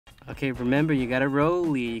Okay, remember, you gotta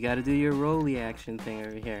rolly. You gotta do your rolly action thing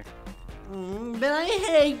over here. But I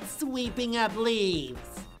hate sweeping up leaves.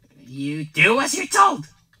 You do as you're told.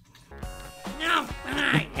 No,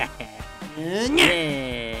 fine.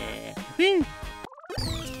 Yeah. Woo.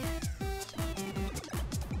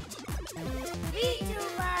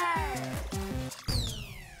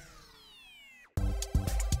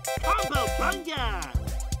 Combo Panda!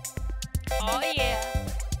 Oh yeah.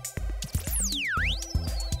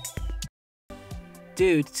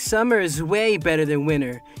 Dude, summer is way better than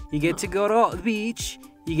winter. You get to go to the beach,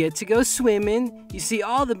 you get to go swimming, you see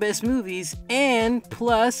all the best movies, and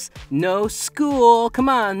plus, no school. Come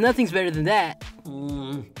on, nothing's better than that.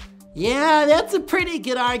 Yeah, that's a pretty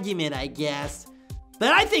good argument, I guess.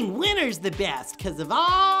 But I think winter's the best because of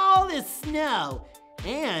all this snow.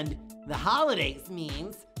 And the holidays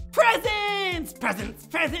means presents! Presents,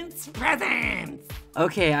 presents, presents!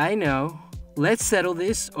 Okay, I know. Let's settle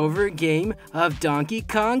this over a game of Donkey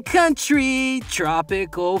Kong Country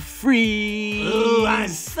Tropical Freeze. Ooh, I'm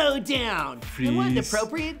so down. And what an Freeze.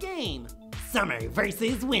 appropriate game. Summer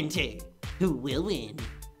versus winter. Who will win?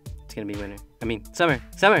 It's gonna be winter. I mean, summer.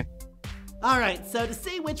 Summer. All right, so to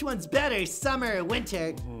see which one's better, summer or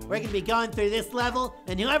winter, we're gonna be going through this level,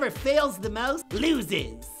 and whoever fails the most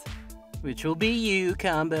loses. Which will be you,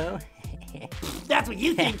 Combo. That's what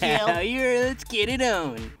you think, Gil. Let's get it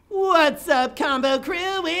on. What's up, Combo Crew?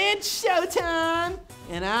 It's showtime!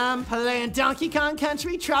 And I'm playing Donkey Kong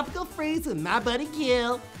Country Tropical Freeze with my buddy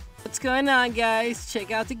Gil. What's going on, guys?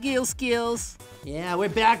 Check out the Gill skills. Yeah, we're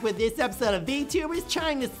back with this episode of Vtubers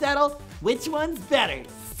trying to settle which one's better,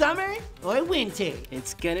 summer or winter.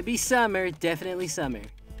 It's gonna be summer, definitely summer.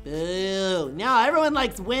 Ooh, now everyone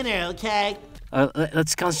likes winter, okay?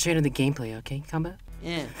 Let's concentrate on the gameplay, okay, Combo?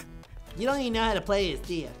 Yeah. You don't even know how to play this,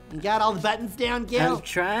 do you? You got all the buttons down, Gil? I'm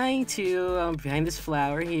trying to. I'm behind this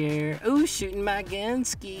flower here. Ooh, shooting my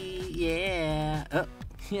gunski. Yeah. Oh,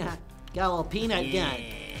 Yeah, got a little peanut yeah. gun.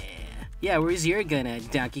 Yeah, where's your gun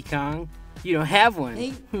at, Donkey Kong? You don't have one.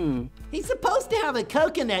 Hey. He's supposed to have a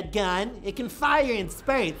coconut gun. It can fire in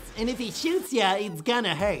spurts, and if he shoots you, it's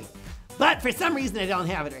gonna hurt. But for some reason, I don't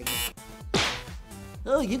have it right now.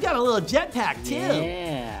 Oh, you got a little jetpack too.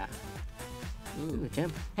 Yeah. Ooh,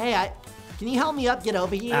 jump. Hey, can you help me up, get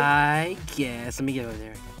over here? I guess. Let me get over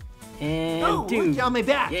there. And Oh, look, you're on my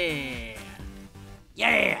back. Yeah.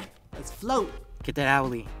 Yeah, let's float. Get that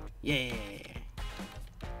owlie. Yeah.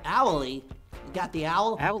 Owlie, you got the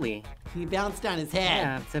owl? Owlie. He bounced on his head.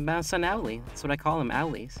 Yeah, it's a bounce on owlie. That's what I call them,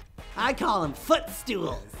 owlies. I call them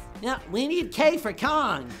footstools. Now, we need K for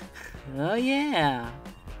Kong. Oh, yeah.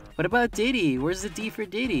 What about Diddy? Where's the D for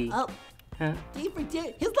Diddy? Oh, Huh? D for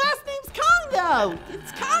Diddy. His last name's Kong, though.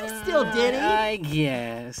 It's Kong still, Diddy. I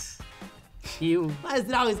guess. You. Why does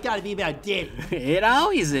it always got to be about Diddy? It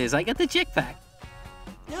always is. I got the jetpack.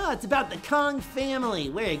 No, it's about the Kong family.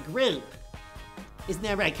 We're a group. Isn't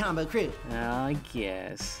that right, Combo Crew? I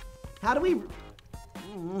guess. How do we...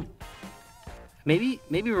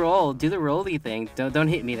 Maybe roll. Do the rolly thing. Don't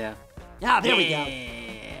hit me though. Ah, there we go.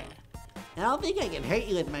 Yeah. I don't think I can hurt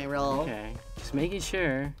you with my roll. Okay. Just making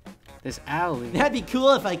sure. This owlie. That'd be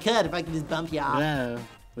cool if I could just bump you off. Whoa.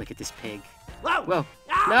 Look at this pig. Whoa! Whoa.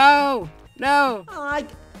 Ah! No! No! Oh,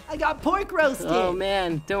 I got pork roasted. Oh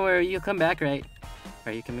man. Don't worry. You'll come back, right?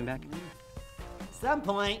 Are you coming back? At some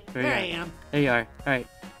point. There There you I are. am. There you are. All right.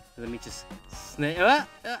 Let me just. No!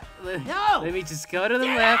 Let me just go to the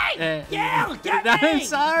Get left. me! Gil, get No, me! I'm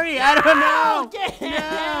sorry. I don't know. Gil!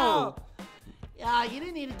 No. Yeah, you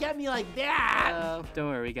didn't need to get me like that. Oh, don't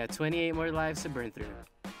worry. We got 28 more lives to burn through.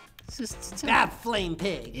 It's just. That flame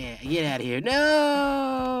pig. Yeah, get out of here.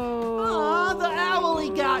 No! Aw, the owlie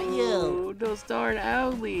got you. Those darn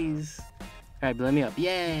owlies. All right, blow me up.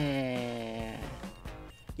 Yeah.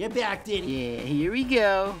 You're back, Diddy. Yeah, here we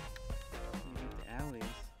go. The owlies.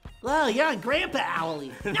 Well, you're on Grandpa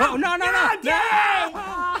Owlie. No, no, Diddy!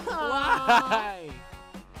 Why?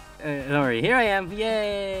 Don't worry. Here I am.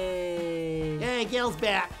 Yay. Hey, Gil's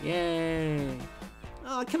back. Yay.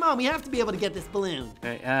 Oh, come on. We have to be able to get this balloon. All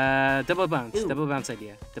right, double bounce. Ooh. Double bounce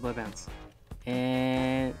idea. Double bounce.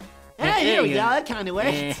 And... Hey, there here we you go. That kind of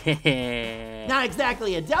works. Yeah. Not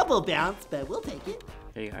exactly a double bounce, but we'll take it.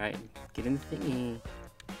 There you go. All right. Get in the thingy.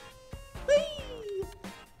 Whee!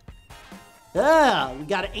 Oh, we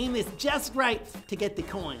gotta aim this just right to get the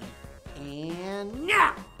coin. And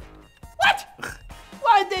now! What?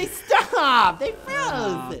 Why'd they stop? They froze.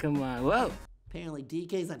 Oh, come on. Whoa. Apparently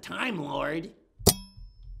DK's a Time Lord.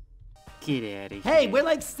 Get out of here. Hey, we're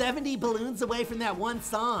like 70 balloons away from that one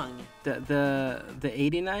song. The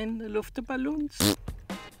 89 Luftballons?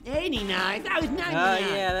 89? That was 99. Oh,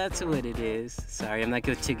 yeah, that's what it is. Sorry, I'm not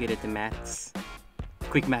too good at the maths.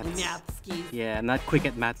 Quick maths. Math skis. Yeah, I'm not quick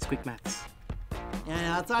at maths, quick maths. Yeah,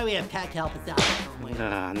 no, that's why we have Peck help us out.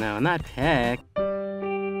 Oh, no, not Peck.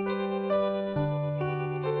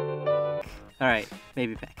 Alright,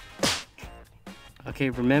 maybe Peck. Okay,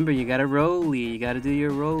 remember, you gotta rolly. You gotta do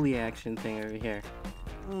your rolly action thing over here.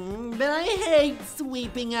 But I hate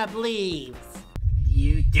sweeping up leaves.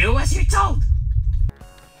 You do as you're told.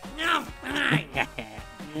 No, fine.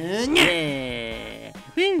 Yeah.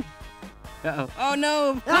 Woo. Uh-oh. Oh,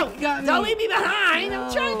 no! Peck got me. Don't leave me behind. No.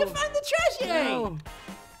 I'm trying to find the treasure. No.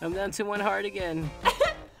 I'm down to 1 heart again.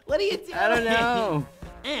 What are you doing? I don't know.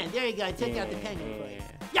 And there you go. I took out the penguin for you.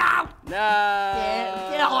 Yeah. Yeah.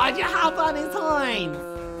 No. Gil, why'd you hop on his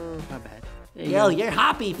horns? My bad. Gil, you're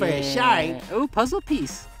hoppy for a shark. Oh, puzzle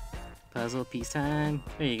piece. Puzzle piece time.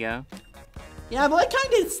 There you go. Yeah, but what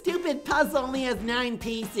kind of stupid puzzle only has 9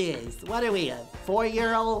 pieces? What are we, a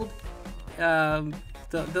 4-year-old?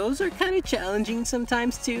 Those are kind of challenging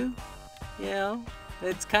sometimes too. You know,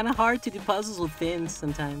 it's kind of hard to do puzzles with fins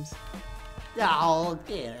sometimes. Oh,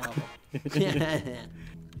 Gil.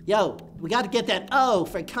 Yo, we got to get that O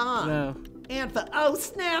for con. No. And for oh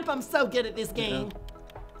snap, I'm so good at this game.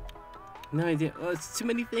 No idea. Oh, it's too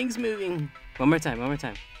many things moving. One more time.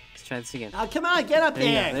 Let's try this again. Oh, come on, get up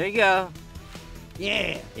there. There you go.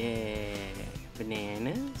 Yeah. Yeah.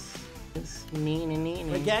 Bananas.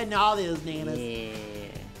 We're getting all these nanas.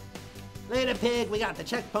 Yeah. Later, pig, we got the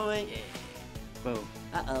checkpoint. Whoa.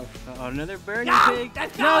 Uh-oh. Oh, another burning No, pig.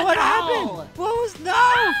 that's No, not- what no. happened? What was no?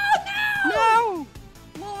 Oh, no! No!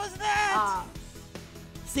 What was that?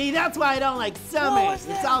 See, that's why I don't like summer. What was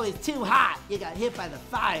It's that? always too hot. You got hit by the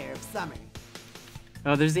fire of summer.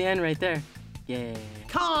 Oh, there's the end right there. Yeah.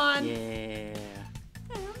 Con. Yeah. Hey,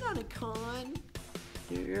 I'm not a con.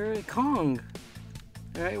 You're a Kong.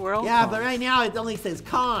 All right, we're all Yeah, Kongs. but right now it only says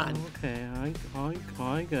con. Okay,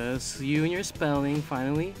 I guess you and your spelling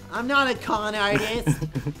finally. I'm not a con artist.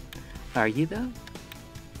 Are you though?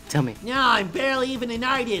 Tell me. No, I'm barely even an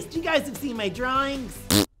artist. You guys have seen my drawings?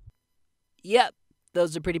 Yep,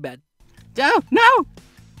 those are pretty bad. Oh no!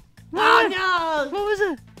 Oh no! What was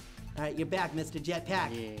it? All right, you're back, Mr. Jetpack.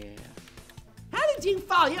 Yeah. How did you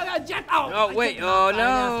fall? You got a jet. Oh, Oh I wait! took him off Oh by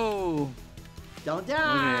enough. no! Don't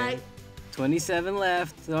die. Okay. 27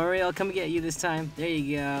 left. Don't worry, I'll come get you this time. There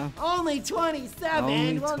you go. Only 27.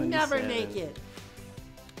 Only We'll never 27. make it.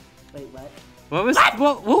 Wait, what? What was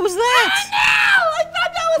what was that? No! I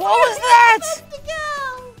thought that was What was that? supposed to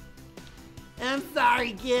go. I'm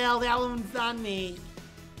sorry, Gil. That one's on me.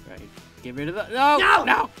 Right. Get rid of the. No! No!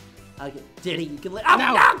 No! Okay, Diddy, you can live. Oh,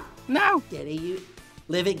 No! no! No! Diddy, you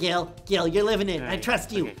live it, Gil. Gil, you're living it. I Alright,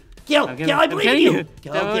 trust you. okay. Gil, I'm Gil, I believe in you.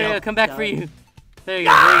 Go, Don't worry, Gil. I'll come back Go. for you. There you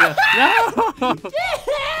go. There you go. No!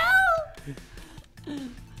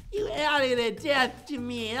 You added a death to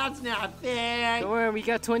me. That's not fair. Don't worry, we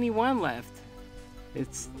got 21 left.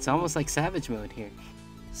 It's almost like savage mode here.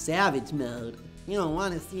 Savage mode. You don't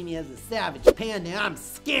want to see me as a savage panda. I'm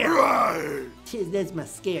scared. That's my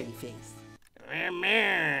scary face. Look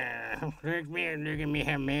at me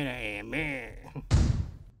how mad I am.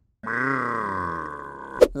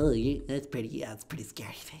 Oh, that's pretty. Yeah, that's a pretty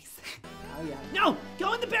scary face. Oh yeah. No,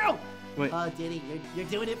 go in the barrel. Wait. Oh, Diddy, you're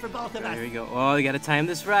doing it for both of us. There we go. Oh, you gotta time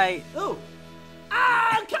this right. Ooh.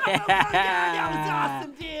 Oh, come on, that was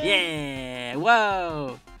awesome, dude. Yeah.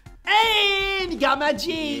 Whoa. And you got my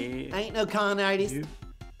G. Yeah. I ain't no con artist.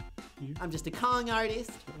 You- I'm just a Kong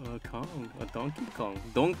artist. Kong. A Donkey Kong.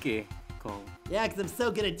 Donkey Kong. Yeah, because I'm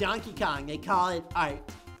so good at Donkey Kong. They call it art.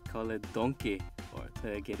 Call it donkey.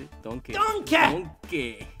 Or get it? Donkey. Donkey!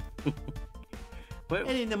 Donkey. What?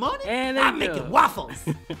 And in the morning, And there I'm you go. making waffles.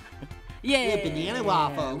 Yeah. banana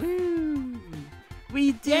waffle. Woo.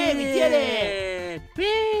 We did Yeah, we did it.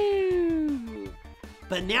 Woo.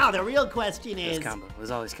 But now the real question It was is, combo. It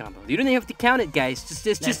was always combo. You don't even have to count it, guys.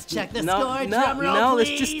 Just check the no, score. No, Drum roll, no. Let's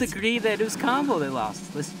please. just agree that it was combo that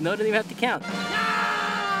lost. No, don't even have to count. no!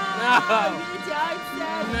 No. You died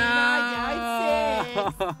seven, I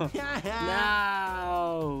died six.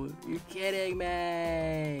 No, you're kidding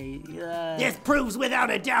me. Yeah. This proves without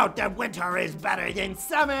a doubt that winter is better than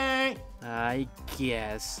summer. I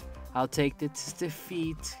guess I'll take this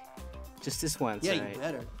defeat. Just this once, Yeah, right? you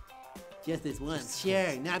better. Just this once.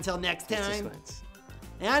 Sure, not until next Just this time. once.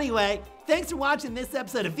 Anyway, thanks for watching this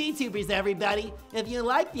episode of VTubers, everybody. If you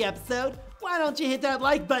liked the episode, why don't you hit that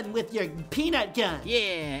like button with your peanut gun?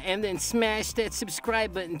 Yeah, and then smash that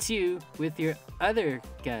subscribe button too with your other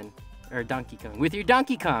gun. Or Donkey Kong. With your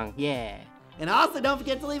Donkey Kong, yeah. And also don't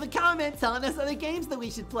forget to leave a comment telling us other games that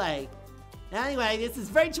we should play. Anyway, this is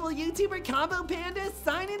virtual YouTuber Combo Panda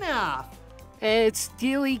signing off. It's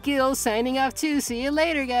Gilly Gill signing off too. See you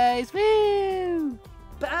later, guys. Woo!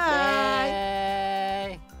 Bye.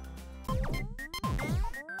 Bye.